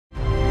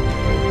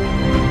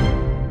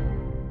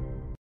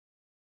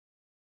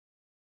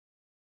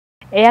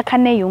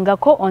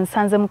eyakaneeyungako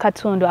onsanze mu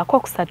katundu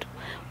akokusatu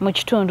mu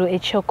kitundu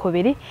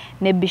ekyokubiri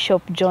ne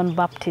Bishop John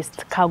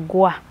Baptist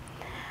Kaggwa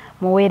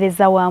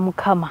muweereza wa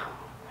Mukama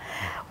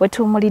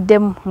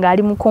wetuumuliddemu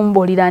ng'ali mu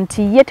kumbuulira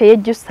nti ye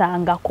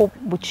teyejjusangako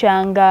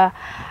bukyanga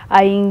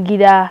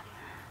ayingira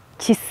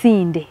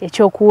kisinde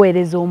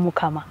ekyokuweereza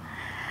Omukama.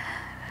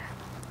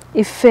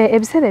 Ife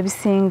ebiseera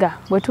ebisinga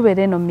bwe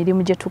tubeera eno mu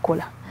mirimu gye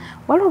tukola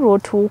waliwo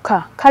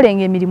lw'otuuka kale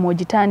ng'emirimu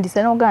ogitandise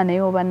n'ogaana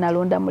naye oba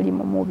nalonda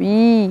mulimu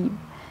mubi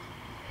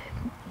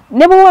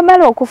ne bwe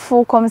wamala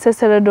okufuuka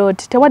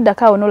omusaseredooti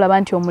tewaddako awo n'olaba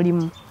nti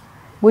omulimu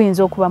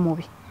guyinza okuba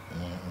mubi.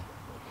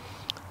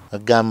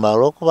 Agamba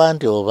olw'okuba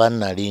nti oba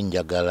nali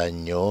njagala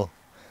nnyo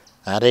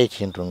ate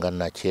ekintu nga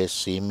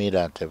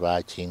nakyesiimira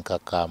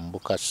tebaakinkaka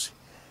mbukasi.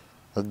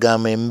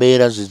 Agamba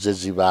embeera zize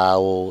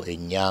zibaawo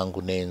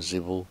ennyangu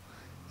n'enzibu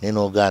naye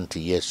n'ogaa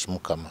nti yes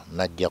Mukama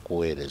najja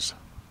kuweereza.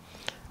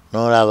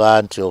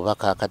 N'olaba nti oba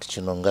kaakati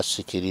kino nga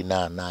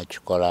sikirina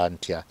naakikola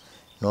ntya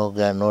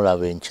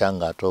n'olaba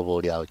enkyanga ate oba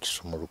oli awo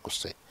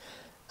kisumulukuse.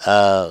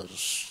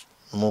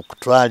 Mu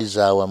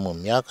kutwaliza awamu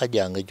myaka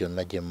gyange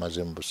gyonna gye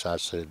mmaze mu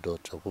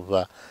busaseredooti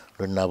okuva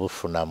lwe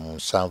nabufuna mu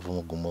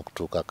 71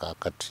 okutuuka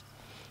kaakati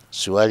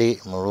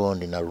siwali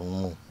mulundi na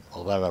lumu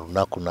oba na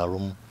lunaku na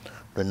lumu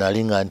lwe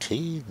nali nga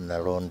nti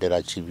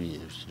nalondera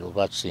kibi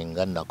oba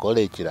singa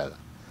nakola ekirala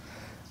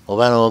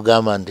oba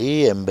n'ogamba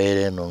nti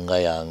embeera eno nga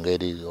ya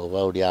ngeri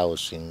oba oli awo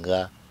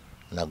singa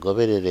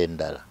nagoberera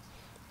endala.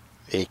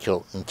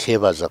 Ekyo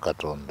nkyebaza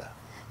Katonda.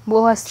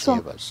 Bwe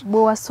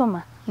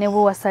wasoma ne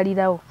bwe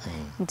wasalirawo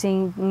nti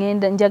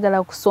ngenda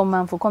njagala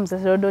kusoma nfuuka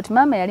omusaseredooti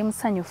maama yali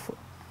musanyufu?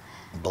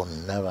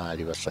 Bonna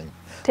baali basanyufu.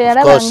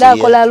 Teyalaba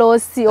ng'akola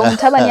loosi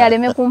omutabani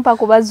aleme kumpa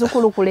ku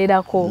bazzukulu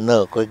kulerako?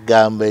 No,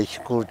 kwegamba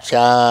ekikulu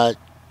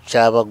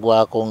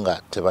kyabagwako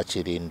nga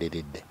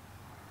tebakirindiridde.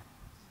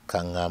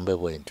 Kaŋŋambe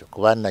bwe ntyo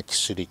kuba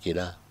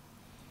nakisirikira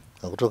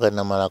okutuuka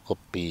namalako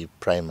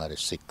primary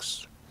 6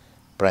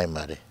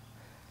 primary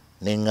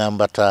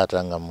neŋŋamba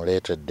taata nga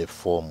muleetedde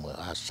foomu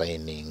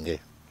asayininge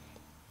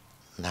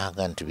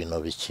naaga nti bino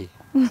biki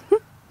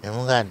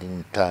nemuga nti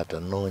taata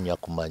noonya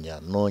kumanya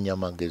noonya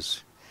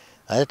magezi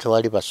ate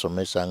tewali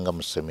basomesa nga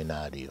mu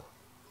seminaariyo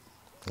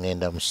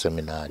ŋŋenda mu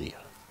seminaariyo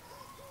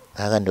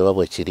naaga ndi oba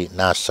bwe kiri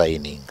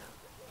naasayininga.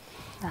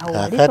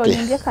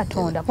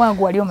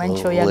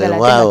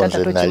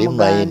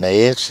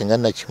 Naye singa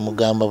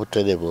nakimugamba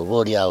buterebu oba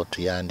oli awo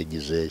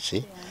tuyandigize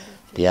eki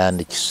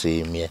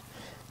tuyandikisiimye.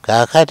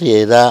 Kaakati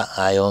era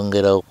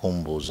ayongera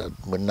okumbuuza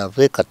bwe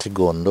nava e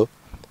Katigondo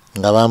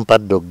nga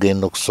bampadde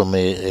okugenda okusoma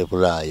e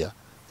Bulaaya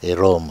e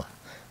Roma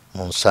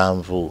mu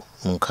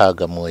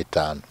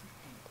 1965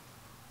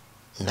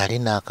 nali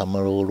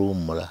naakamala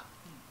oluwummula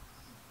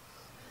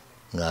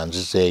nga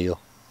nzizeeyo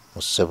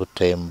mu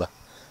Sebutemba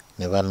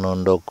ne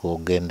bannonda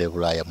okugenda e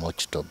Bulaaya mu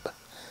Okitoba.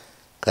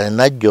 Kale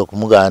najja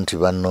okumugamba nti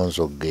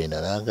bannonze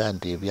okugenda naaga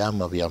nti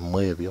ebyama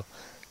byammwe ebyo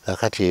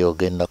kakati eyo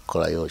ogenda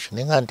kukolayo ki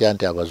ninga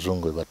nti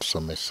abazungu be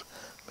batusomesa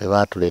be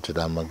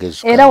baatuleetera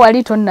amagezi. Era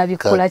wali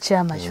tonnabikola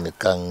kyamakyo?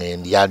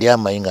 Yali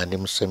amanyi nga ndi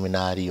mu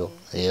seminaariyo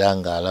era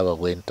ng'alaba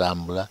bwe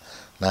ntambula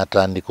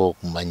n'atandika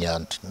okumanya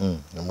nti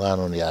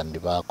omwana ono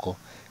yandibaako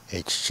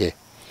ekikye.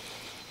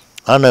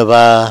 Ano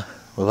bwe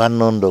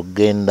bannonda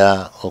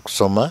okugenda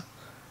okusoma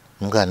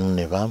nga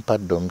ne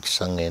bampadde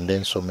omukisa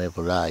ngende nsoma e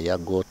Bulaaya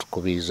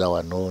gw'otukubiriza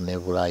wano ne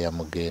Bulaaya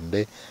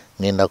mugende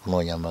ngenda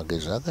kunoonya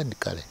amagezi naga ndi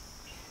kale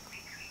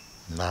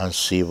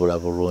nansiibula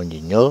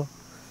bulungi nnyo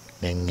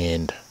ne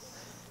ŋŋenda.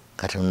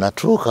 Kati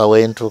natuuka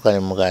we ntuuka ne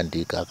muga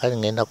nti kaakati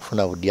ngenda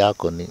kufuna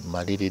budyakoni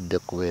maliridde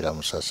kubeera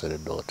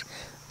musaseredooti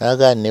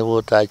naga ne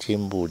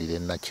bw'otaakimbuulire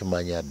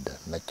nakimanya dda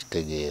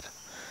nakitegeera.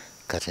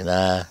 Kati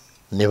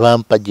ne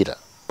bampagira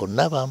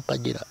bonna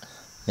bampagira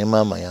ne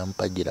maama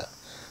yampagira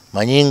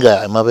manyi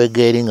nga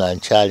emabega eri nga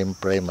nkyali mu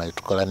primary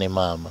tukola ne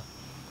maama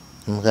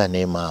muga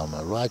ne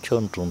maama lwaki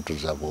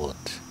ontuntuza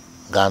bwoti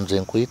nga nze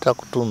nkuyita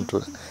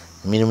kutuntula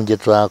emirimu gye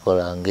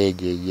twakola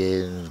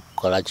ng'egyo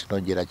kola kino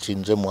gira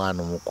kinze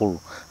mwana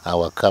omukulu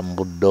awaka mu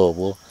budde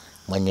obwo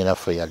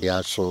mwannyinaffe yali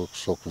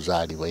asoose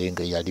okuzaalibwa ye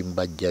nga yali mu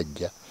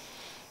bajjajja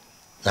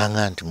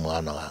nanga nti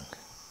mwana wange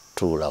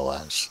tuula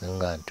wansi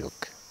nga nti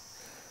oke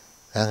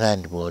nanga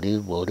nti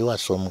bw'oli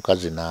wasa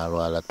omukazi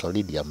n'alwala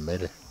tolirya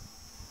mmere.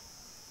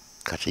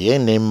 Kati ye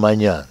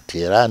nemmanya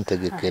nti era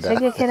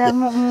ntegekera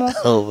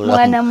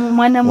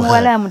mwana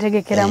muwala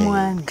amutegekera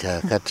mwami.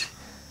 Kakati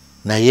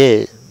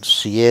naye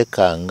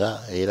siyeekanga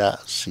era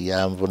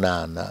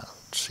siyanvunaana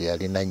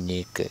siyalina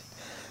nnyiike.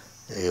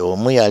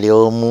 Omu yali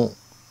omu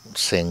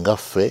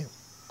sengaffe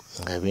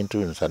nga ebintu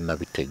bino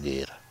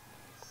tannabitegeera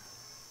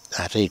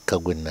ate ikka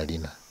gwe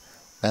nalina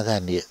naga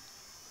ndi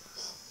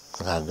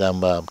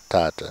agamba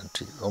taata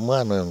nti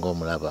omwana oyo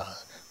ng'omulaba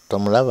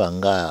tomulaba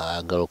nga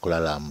agala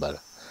okulalambala.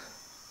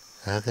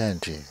 Aga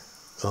nti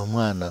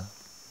omwana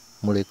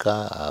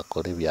muleka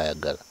akole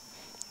byayagala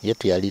ye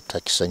teyali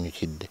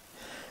takisanyukidde.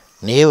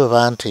 Naye bwe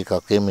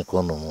banteekako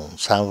emikono mu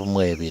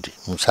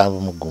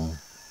 71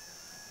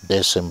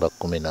 Desemba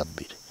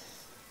 12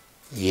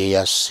 ye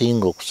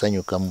yasinga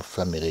okusanyuka mu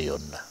famire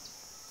yonna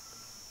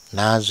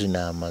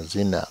n'azina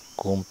amazina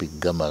kumpi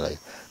gamalayo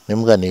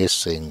nemuga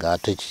neesenga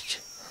ate kiki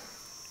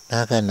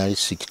naga nali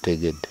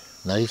sikitegedde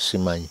nali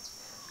simanyi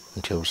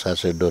nti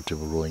obusaseredoti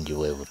bulungi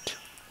bwe butyo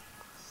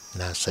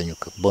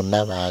nasanyuka bonna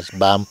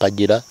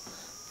bampagira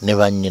ne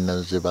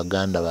bannyinaze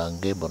baganda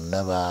bange bonna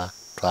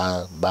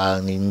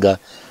baninga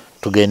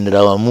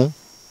tugendera wamu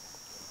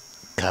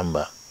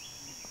kamba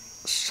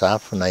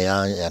saafuna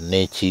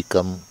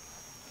yaneekiikamu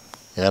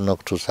era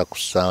n'okutuusa ku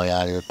ssaawa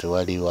yaliyo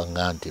tewali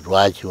wanga nti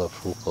lwaki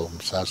wafuuka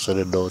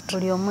omusaseredoti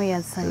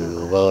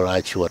oba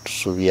lwaki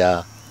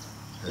watusubya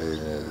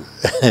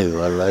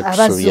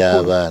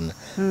abaana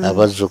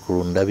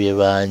abazzukulu ndabye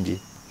bangi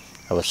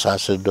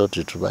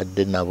abasaseredoti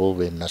tubadde nabo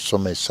be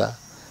nasomesa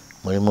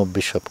mulimu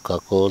Bishop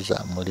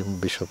Kakoza mulimu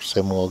Bishop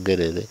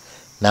Semwogerere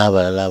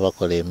n'abalala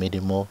abakola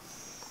emirimu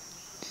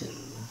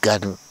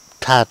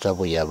taata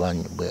bwe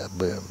yabanyi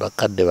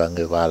bakadde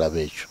bange baalaba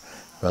ekyo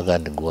baga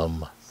ndi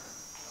gwamma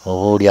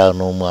oba oliawo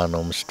n'omwana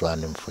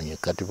omusitwani mufunye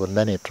kati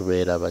bonna ne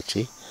tubeera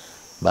baki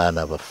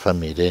baana ba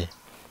famire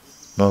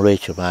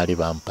n'olwekyo baali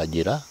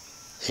bampagira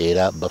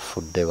era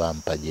bafudde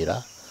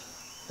bampagira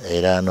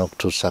era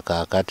n'okutuusa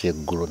kaakati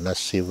eggulu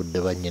nasiibudde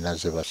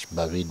bannyinaze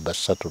babiri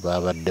basatu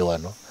baabadde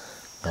wano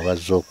nga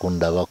bazze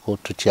okundabako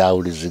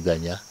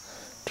tukyawuliziganya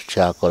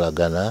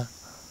tukyakolagana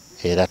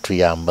era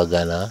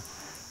tuyambagana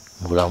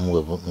mu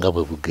bulamu nga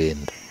bwe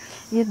bugenda.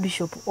 Ye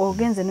Bishop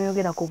ogenze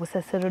n'oyogera ku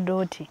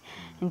busaseredoti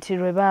nti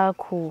lwe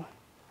baba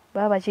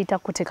bakiyita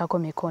kuteekako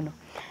mikono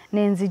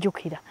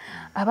n'enzijukira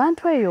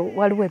abantu eyo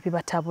waliwo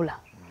ebibatabula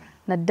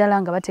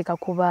naddala nga bateeka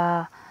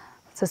kuba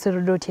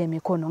saseredoti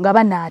emikono nga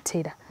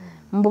banaatera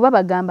mbuba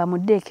bagamba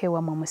muddeeko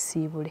ewammwe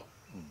musiibule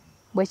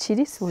bwe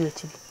kiri si bwe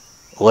kiri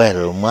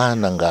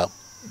omwana nga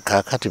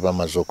kaakati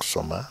bamaze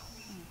okusoma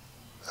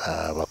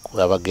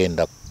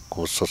abagenda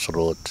ku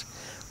saseredoti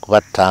kuba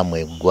ttaamu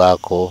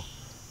eggwako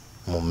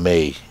mu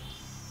May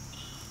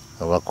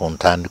oba ku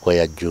ntandikwa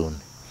ya June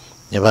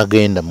ne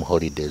bagenda mu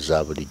holiday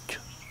za bulijjo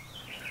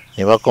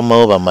ne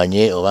bakomawo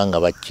bamanye oba nga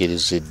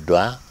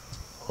bakkiriziddwa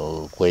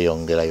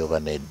okweyongerayo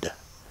banedda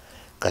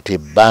kati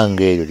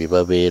ebbanga eryo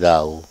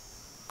libabeeraawo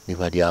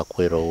liba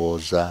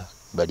lyakwerowooza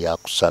liba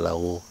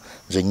lyakusalawo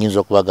nze nnyinza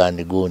okubaga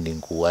ndi gundi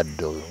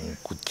nkuwadde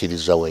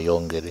nkukkiriza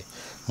weeyongere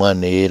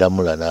mwana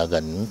yeeramula naaga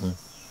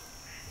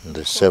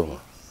nze ssebo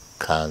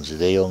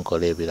kanzireyo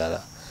nkola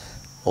ebirala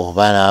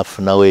oba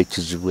naafunawo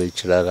ekizibu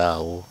ekirala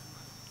awo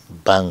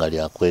bbanga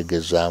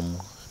lyakwegezaamu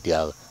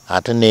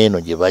ate n'eno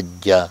gye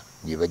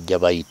bajja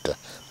bayita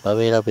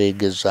babeera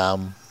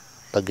beegezaamu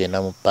bagenda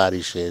mu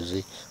parishes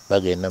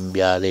bagenda mu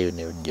byalo eyo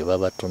gye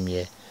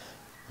babatumye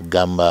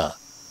gamba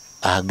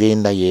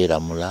agenda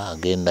yeeramula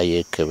agenda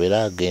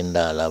yeekebera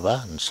agenda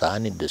alaba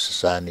nsaanidde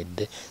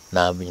sisaanidde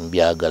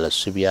nabyagala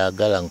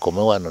sibyagala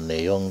nkome wano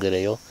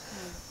neeyongereyo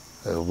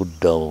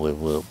obudde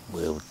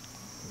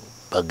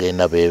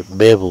bagenda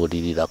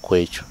beebuulirira ku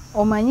ekyo.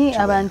 Omanyi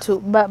abantu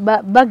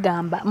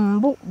bagamba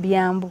mbu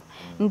byambu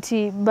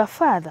nti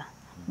bafaatha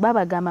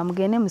babagamba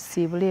mugende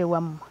musiibule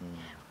ewammwe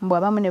mbu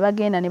abamu ne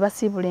bagenda ne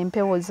basiibula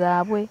empewo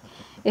zaabwe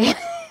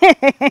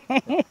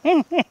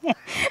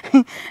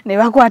ne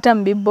bakwata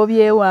mu bibbo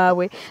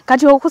byewaabwe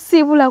kati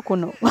okusiibula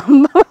kuno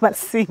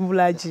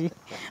basiibula ki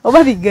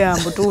oba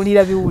bigambo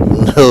tuwulira biwulire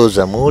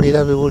ndowooza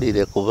muwulira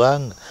biwulire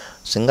kubanga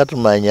singa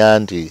tumanya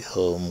nti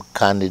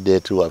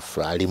omukandidate waffe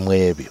alimu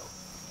ebyo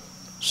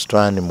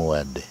sitwani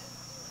muwadde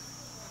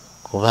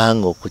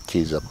kubanga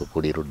okukkiriza kwe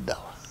kuli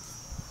luddawa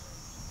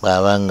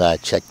bw'aba nga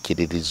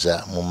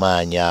akyakkiririza mu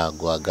maanyi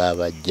ago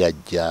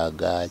ag'abajjajja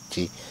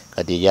agaki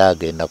kati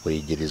yagenda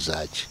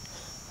kuyigiriza ki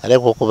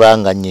aleka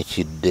okubanga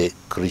nnyikidde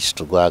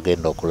Kristo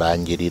gwagenda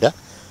okulangirira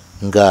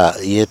nga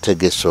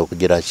yeetegese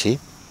okugira ki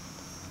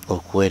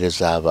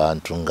okuweereza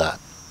abantu nga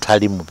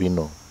tali mu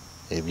bino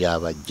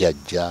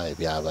ebyabajjajja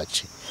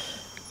ebyabaki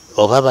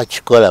oba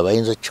bakikola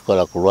bayinza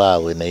kukikola ku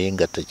lwabwe naye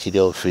nga tekiri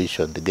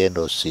official nti genda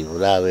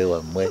osiibule abe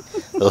wammwe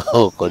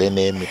okole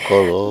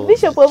n'emikolo.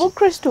 Bishop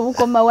obukristo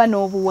bukomawa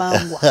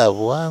n'obuwangwa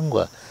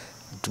obuwangwa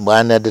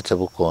bwanadde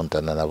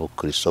tebukontana na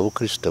bukristo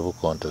obukristo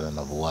tebukontana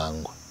na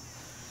buwangwa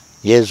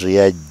Yesu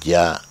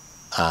yajja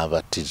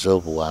abatize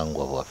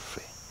obuwangwa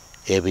bwaffe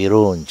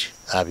ebirungi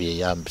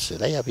abyeyambisa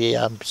era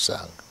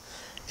yabyeyambisanga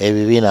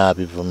ebibi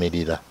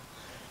n'abivumirira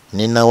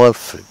nina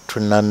waffe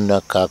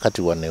tunanna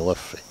kaakati wane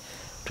waffe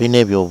tulina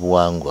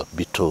ebyobuwangwa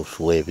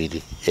bituufu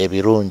weebiri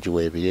ebirungi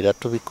weebiri era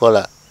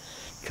tubikola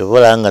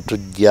kyobola nga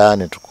tujja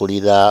ne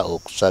tukulira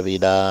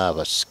okusabira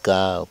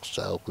abasika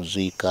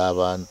okuziika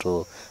abantu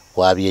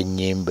kwabya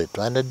ennyimbe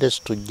twandadde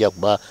situjja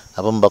kuba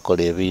abamu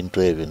bakola ebintu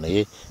ebyo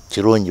naye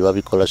kirungi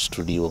babikola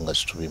situliiwo nga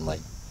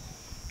situbimanyi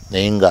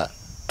naye nga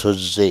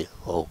tuzze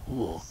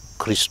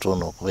Kristo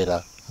ono okubeera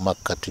mu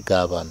makkati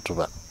g'abantu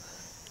bano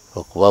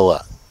okubawa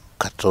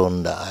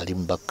Katonda ali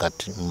mu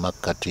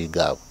makkati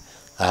gaabwe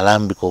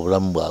alambika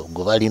obulamu bwabwe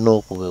gwe balina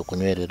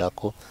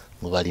okunywererako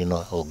gwe balina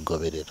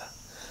okugoberera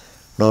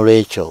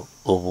n'olwekyo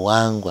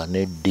obuwangwa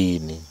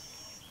n'eddiini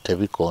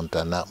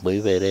tebikontana bwe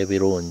bibeera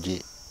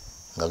ebirungi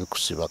nga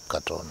bikusiba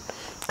Katonda.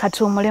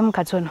 Katuumulemu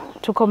katono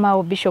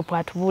tukomawo Bishop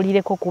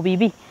atubuulireko ku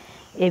bibi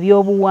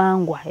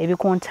ebyobuwangwa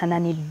ebikontana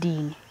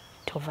n'eddiini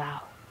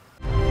tovaawo.